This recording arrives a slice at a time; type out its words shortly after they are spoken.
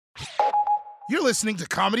You're listening to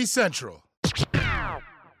Comedy Central.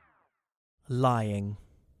 Lying.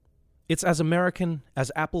 It's as American as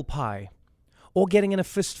apple pie, or getting in a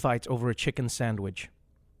fistfight over a chicken sandwich.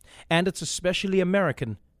 And it's especially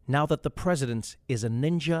American now that the president is a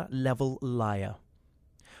ninja-level liar.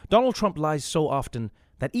 Donald Trump lies so often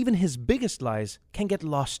that even his biggest lies can get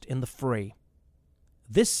lost in the fray.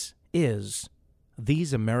 This is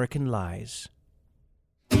These American Lies.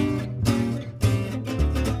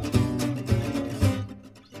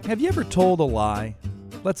 Have you ever told a lie?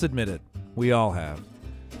 Let's admit it. We all have.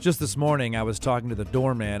 Just this morning, I was talking to the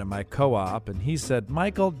doorman at my co-op, and he said,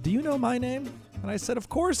 "Michael, do you know my name?" And I said, "Of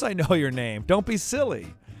course I know your name. Don't be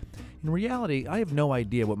silly." In reality, I have no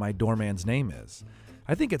idea what my doorman's name is.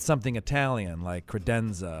 I think it's something Italian, like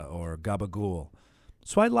credenza or gabagool.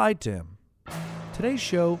 So I lied to him. Today's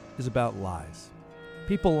show is about lies.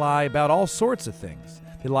 People lie about all sorts of things.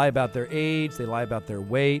 They lie about their age, they lie about their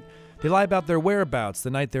weight, they lie about their whereabouts the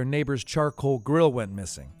night their neighbor's charcoal grill went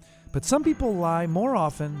missing. But some people lie more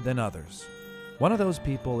often than others. One of those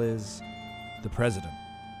people is the president.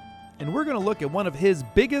 And we're going to look at one of his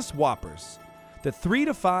biggest whoppers. That 3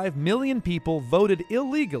 to 5 million people voted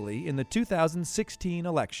illegally in the 2016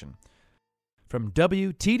 election. From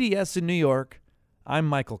WTDS in New York, I'm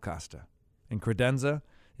Michael Costa. And credenza,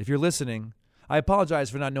 if you're listening, I apologize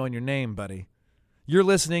for not knowing your name, buddy. You're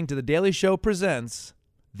listening to The Daily Show presents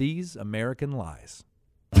These American Lies.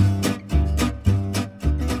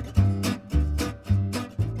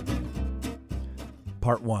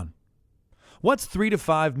 Part 1. What's 3 to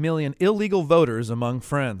 5 million illegal voters among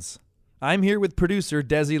friends? I'm here with producer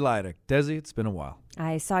Desi Leidick. Desi, it's been a while.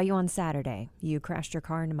 I saw you on Saturday. You crashed your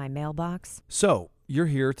car into my mailbox. So, you're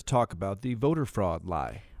here to talk about the voter fraud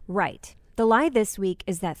lie. Right. The lie this week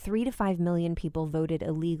is that 3 to 5 million people voted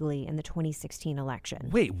illegally in the 2016 election.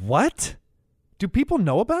 Wait, what? Do people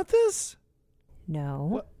know about this? No,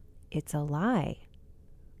 What? It's a lie.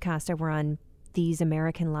 Costa, we're on These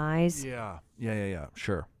American Lies. Yeah.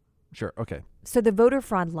 Sure, okay. So the voter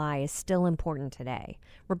fraud lie is still important today.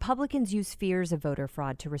 Republicans use fears of voter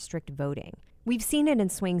fraud to restrict voting. We've seen it in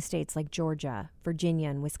swing states like Georgia, Virginia,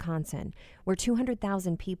 and Wisconsin, where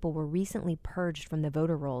 200,000 people were recently purged from the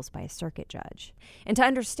voter rolls by a circuit judge. And to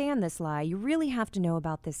understand this lie, you really have to know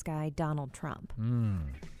about this guy, Donald Trump.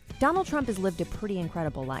 Donald Trump has lived a pretty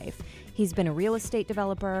incredible life. He's been a real estate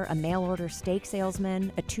developer, a mail-order steak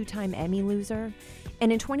salesman, a 2-time Emmy loser,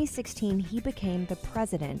 and in 2016, he became the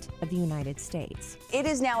president of the United States. It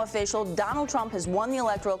is now official. Donald Trump has won the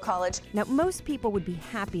Electoral College. Now, most people would be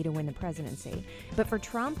happy to win the presidency, but for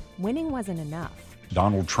Trump, winning wasn't enough.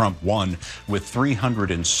 Donald Trump won with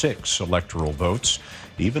 306 electoral votes,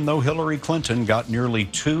 even though Hillary Clinton got nearly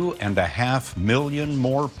 2.5 million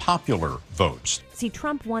more popular votes. See,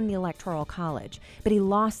 Trump won the Electoral College, but he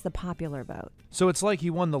lost the popular vote. So it's like he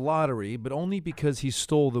won the lottery, but only because he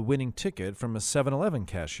stole the winning ticket from a 7-Eleven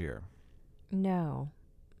cashier. No,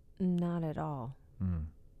 not at all.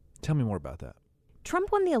 Tell me more about that.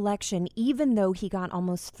 Trump won the election even though he got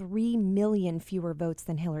almost 3 million fewer votes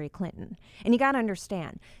than Hillary Clinton. And you got to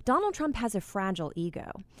understand, Donald Trump has a fragile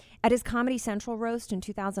ego. At his Comedy Central roast in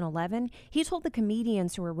 2011, he told the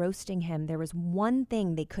comedians who were roasting him there was one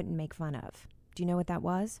thing they couldn't make fun of. Do you know what that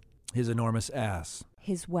was? His enormous ass.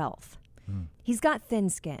 His wealth. He's got thin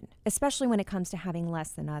skin, especially when it comes to having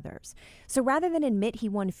less than others. So rather than admit he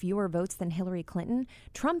won fewer votes than Hillary Clinton,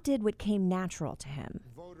 Trump did what came natural to him.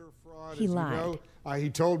 Voter fraud, He as lied. You know, he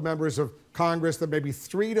told members of Congress that maybe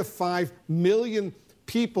 3 to 5 million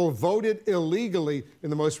people voted illegally in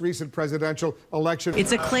the most recent presidential election.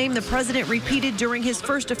 It's a claim the president repeated during his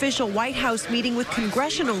first official White House meeting with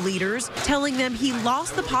congressional leaders, telling them he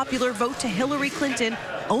lost the popular vote to Hillary Clinton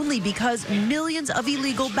only because millions of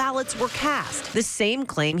illegal ballots were cast. The same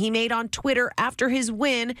claim he made on Twitter after his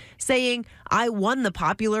win, saying, "I won the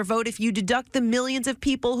popular vote if you deduct the millions of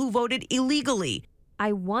people who voted illegally."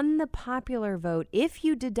 I won the popular vote if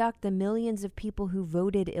you deduct the millions of people who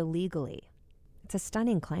voted illegally. It's a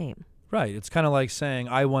stunning claim. Right. It's kind of like saying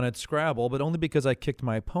I won at Scrabble, but only because I kicked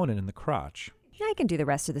my opponent in the crotch. Yeah, I can do the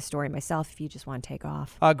rest of the story myself if you just want to take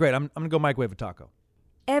off. Great. I'm going to go microwave a taco.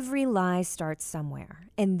 Every lie starts somewhere,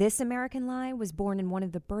 and this American lie was born in one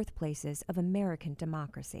of the birthplaces of American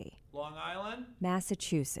democracy. Long Island?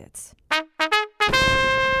 Massachusetts.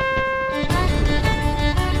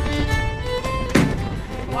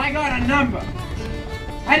 Well, I got a number.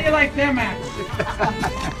 How do you like them apples?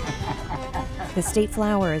 The state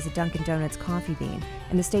flower is a Dunkin' Donuts coffee bean,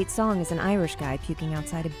 and the state song is an Irish guy puking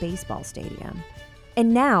outside a baseball stadium.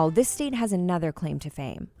 And now, this state has another claim to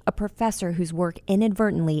fame, a professor whose work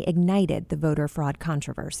inadvertently ignited the voter fraud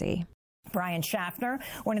controversy. Brian Schaffner,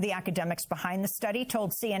 one of the academics behind the study,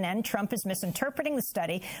 told CNN Trump is misinterpreting the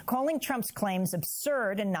study, calling Trump's claims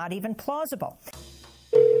absurd and not even plausible.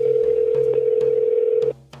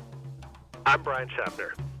 I'm Brian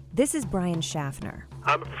Schaffner. This is Brian Schaffner.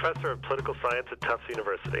 I'm a professor of political science at Tufts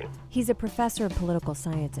University. He's a professor of political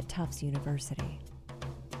science at Tufts University.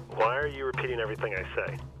 Why are you repeating everything I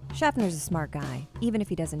say? Schaffner's a smart guy, even if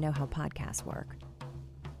he doesn't know how podcasts work.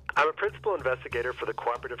 I'm a principal investigator for the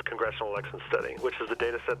Cooperative Congressional Election Study, which is the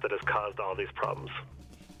data set that has caused all these problems.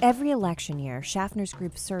 Every election year, Schaffner's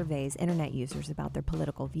group surveys internet users about their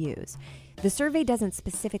political views. The survey doesn't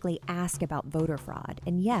specifically ask about voter fraud,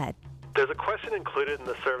 and yet there's a question included in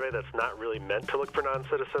the survey that's not really meant to look for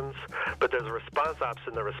non-citizens, but there's a response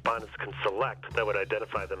option that respondents can select that would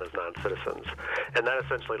identify them as non-citizens. And that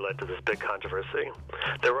essentially led to this big controversy.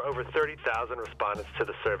 There were over 30,000 respondents to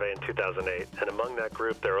the survey in 2008, and among that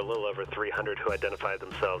group, there were a little over 300 who identified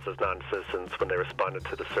themselves as non-citizens when they responded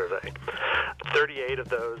to the survey. 38 of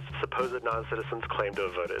those supposed non-citizens claimed to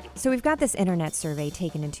have voted. So we've got this internet survey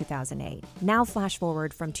taken in 2008. Now flash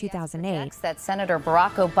forward from 2008. That Senator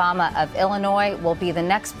Barack Obama of Illinois will be the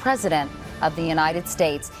next president of the United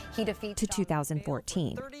States. He defeats to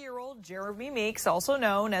 2014. 30-year-old Jeremy Meeks, also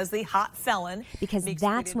known as the hot felon. Because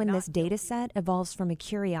that's when this data set evolves from a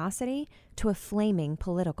curiosity to a flaming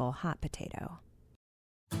political hot potato.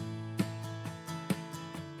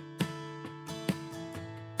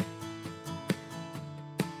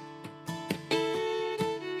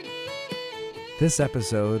 This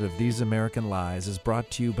episode of These American Lies is brought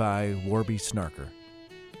to you by Warby Snarker.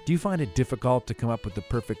 Do you find it difficult to come up with the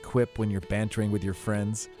perfect quip when you're bantering with your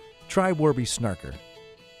friends? Try Warby Snarker.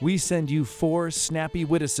 We send you 4 snappy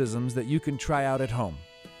witticisms that you can try out at home.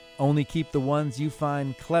 Only keep the ones you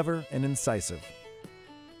find clever and incisive.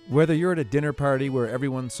 Whether you're at a dinner party where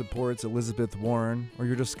everyone supports Elizabeth Warren, or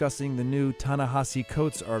you're discussing the new Ta-Nehisi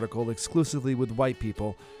Coates article exclusively with white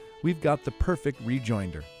people, we've got the perfect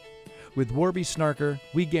rejoinder. With Warby Snarker,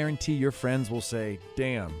 we guarantee your friends will say,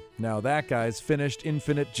 "Damn, now that guy's finished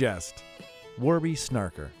infinite jest." Warby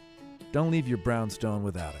Snarker. Don't leave your brownstone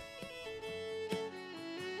without it.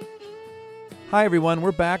 Hi everyone,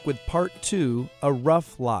 we're back with part 2, A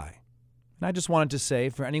Rough Lie. And I just wanted to say,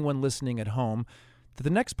 for anyone listening at home, that the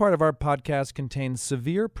next part of our podcast contains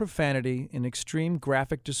severe profanity and extreme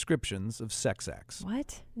graphic descriptions of sex acts.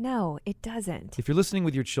 What? No, it doesn't. If you're listening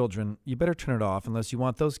with your children, you better turn it off unless you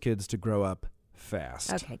want those kids to grow up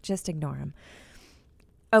fast. Okay, just ignore them.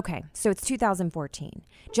 Okay, so it's 2014.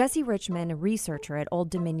 Jesse Richmond, a researcher at Old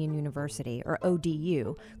Dominion University, or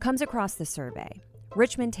ODU, comes across the survey.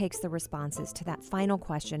 Richmond takes the responses to that final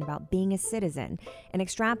question about being a citizen and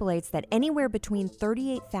extrapolates that anywhere between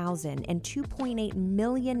 38,000 and 2.8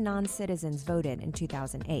 million non-citizens voted in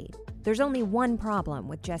 2008. There's only one problem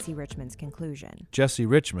with Jesse Richmond's conclusion. Jesse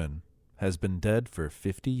Richmond has been dead for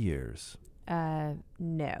 50 years.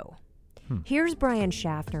 No. Here's Brian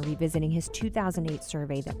Schaffner revisiting his 2008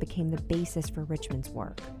 survey that became the basis for Richmond's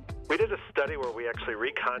work. We did a study where we actually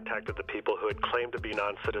recontacted the people who had claimed to be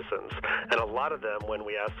non-citizens, and a lot of them, when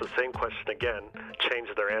we asked the same question again,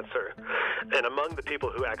 changed their answer. And among the people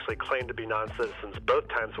who actually claimed to be non-citizens both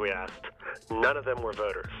times we asked, none of them were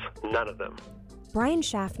voters. None of them. Brian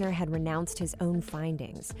Schaffner had renounced his own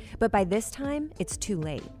findings, but by this time, it's too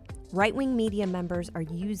late. Right-wing media members are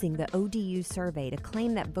using the ODU survey to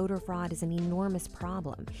claim that voter fraud is an enormous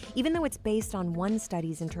problem, even though it's based on one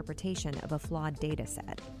study's interpretation of a flawed data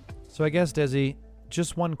set. So I guess, Desi,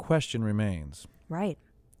 just one question remains. Right.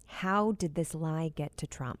 How did this lie get to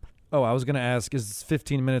Trump? Oh, I was going to ask, is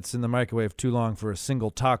 15 minutes in the microwave too long for a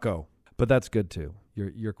single taco? But that's good, too.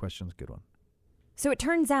 Your question's a good one. So it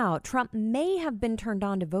turns out Trump may have been turned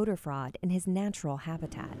on to voter fraud in his natural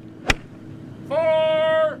habitat.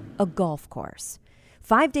 A golf course.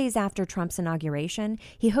 5 days after Trump's inauguration,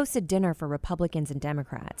 he hosted dinner for Republicans and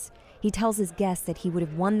Democrats. He tells his guests that he would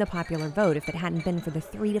have won the popular vote if it hadn't been for the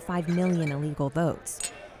 3 to 5 million illegal votes.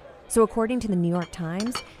 So according to the New York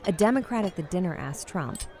Times, a Democrat at the dinner asked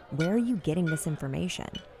Trump, "Where are you getting this information?"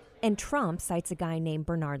 And Trump cites a guy named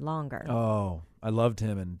Bernhard Langer. Oh, I loved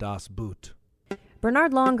him in Das Boot.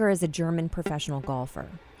 Bernhard Langer is a German professional golfer.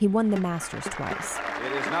 He won the Masters twice.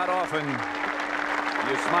 It is not often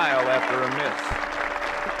you smile after a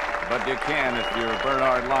miss, but you can if you're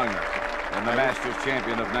Bernhard Langer and the Masters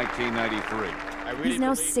champion of 1993. He's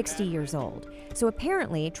now 60 years old. So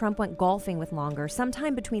apparently, Trump went golfing with Langer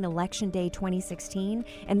sometime between Election Day 2016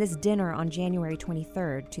 and this dinner on January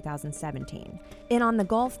 23, 2017. And on the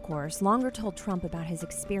golf course, Langer told Trump about his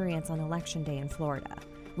experience on Election Day in Florida.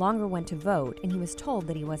 Langer went to vote, and he was told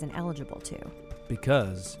that he wasn't eligible to.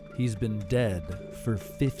 Because he's been dead for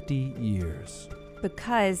 50 years.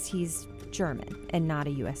 Because he's German and not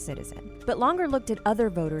a U.S. citizen. But Longer looked at other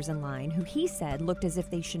voters in line who he said looked as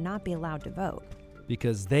if they should not be allowed to vote.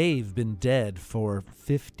 Because they've been dead for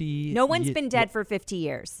 50 No one's been dead for 50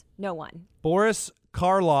 years. No one. Boris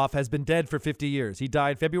Karloff has been dead for 50 years. He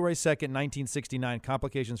died February 2nd, 1969,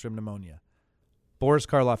 complications from pneumonia. Boris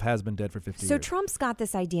Karloff has been dead for 50 years. So Trump's got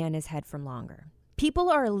this idea in his head from Longer.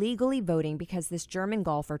 People are illegally voting because this German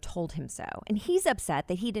golfer told him so, and he's upset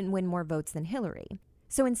that he didn't win more votes than Hillary.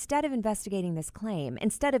 So instead of investigating this claim,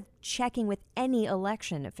 instead of checking with any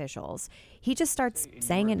election officials, he just starts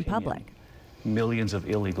saying it in public. Millions of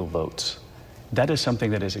illegal votes. That is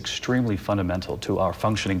something that is extremely fundamental to our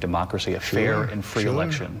functioning democracy, a fair and free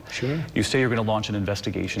election. Sure. You say you're going to launch an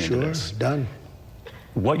investigation into this. Done.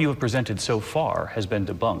 What you have presented so far has been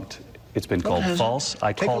debunked. It's been called false.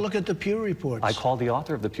 Take a look at the Pew reports. I called the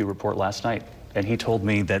author of the Pew report last night, and he told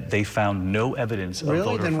me that they found no evidence of voter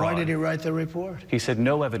fraud. Really? Then why did he write the report? He said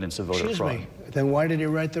no evidence of voter fraud. Excuse me. Then why did he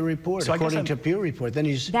write the report? So according to Pew report, then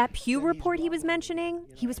he's... That Pew report he was mentioning,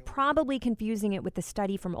 he was probably confusing it with the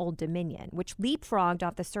study from Old Dominion, which leapfrogged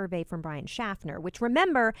off the survey from Brian Schaffner, which,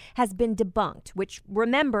 remember, has been debunked, which,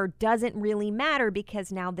 remember, doesn't really matter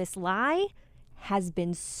because now this lie has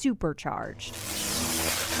been supercharged.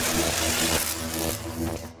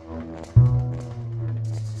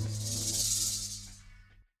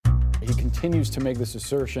 He continues to make this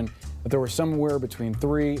assertion that there were somewhere between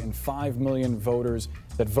 3 and 5 million voters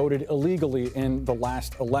that voted illegally in the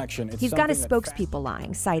last election. He's got his spokespeople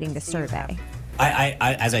lying, citing the survey.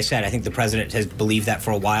 As I said, I think the president has believed that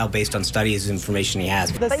for a while based on studies and information he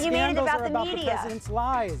has. But you made it about the media. The president's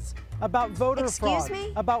lies about voter fraud,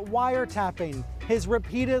 about wiretapping, his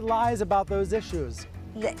repeated lies about those issues.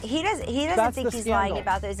 He doesn't think he's lying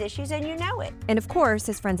about those issues, and you know it. And of course,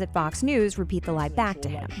 his friends at Fox News repeat the lie back to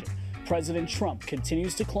him. President Trump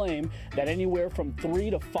continues to claim that anywhere from 3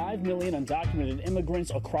 to 5 million undocumented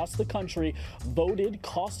immigrants across the country voted,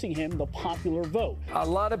 costing him the popular vote. A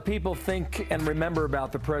lot of people think and remember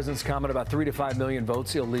about the president's comment about 3 to 5 million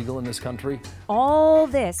votes illegal in this country. All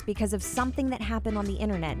this because of something that happened on the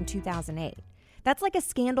internet in 2008. That's like a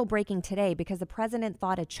scandal breaking today because the president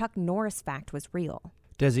thought a Chuck Norris fact was real.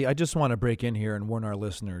 Desi, I just want to break in here and warn our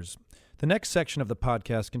listeners. The next section of the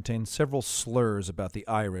podcast contains several slurs about the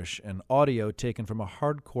Irish and audio taken from a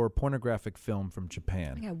hardcore pornographic film from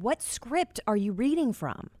Japan. Yeah, what script are you reading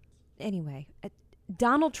from? Anyway,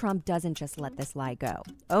 Donald Trump doesn't just let this lie go.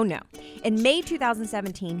 Oh no. In May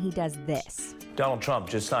 2017, he does this. Donald Trump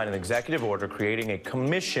just signed an executive order creating a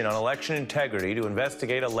commission on election integrity to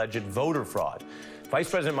investigate alleged voter fraud.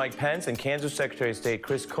 Vice President Mike Pence and Kansas Secretary of State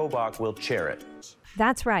Chris Kobach will chair it.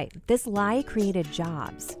 That's right. This lie created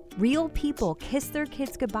jobs. Real people kissed their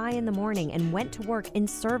kids goodbye in the morning and went to work in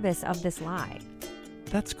service of this lie.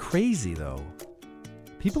 That's crazy, though.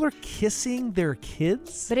 People are kissing their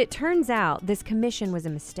kids? But it turns out this commission was a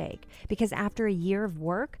mistake because after a year of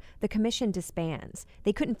work, the commission disbands.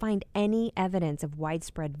 They couldn't find any evidence of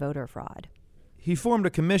widespread voter fraud. He formed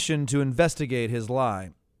a commission to investigate his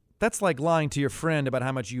lie. That's like lying to your friend about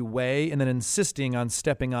how much you weigh and then insisting on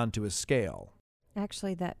stepping onto a scale.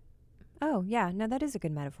 Actually, that is a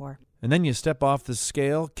good metaphor. And then you step off the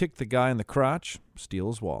scale, kick the guy in the crotch, steal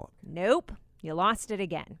his wallet. Nope, you lost it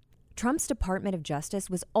again. Trump's Department of Justice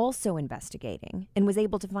was also investigating and was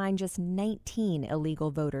able to find just 19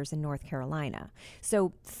 illegal voters in North Carolina.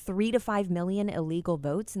 So 3 to 5 million illegal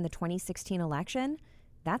votes in the 2016 election,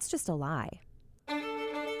 that's just a lie.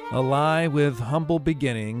 A lie with humble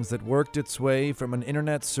beginnings that worked its way from an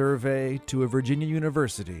internet survey to a Virginia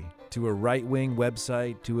university, to a right-wing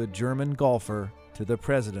website, to a German golfer, to the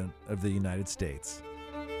President of the United States.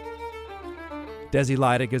 Desi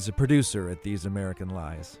Leidig is a producer at These American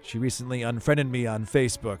Lies. She recently unfriended me on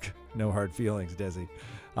Facebook. No hard feelings, Desi.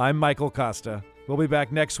 I'm Michael Costa. We'll be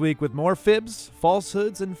back next week with more fibs,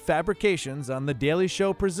 falsehoods, and fabrications on The Daily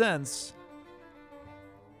Show presents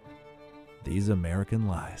These American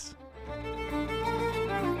Lies.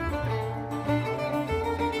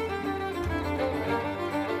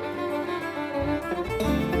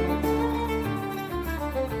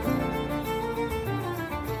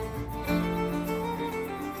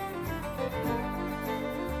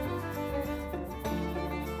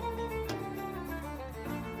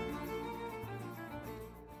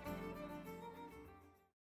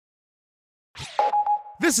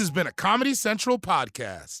 This has been a Comedy Central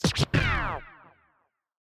podcast.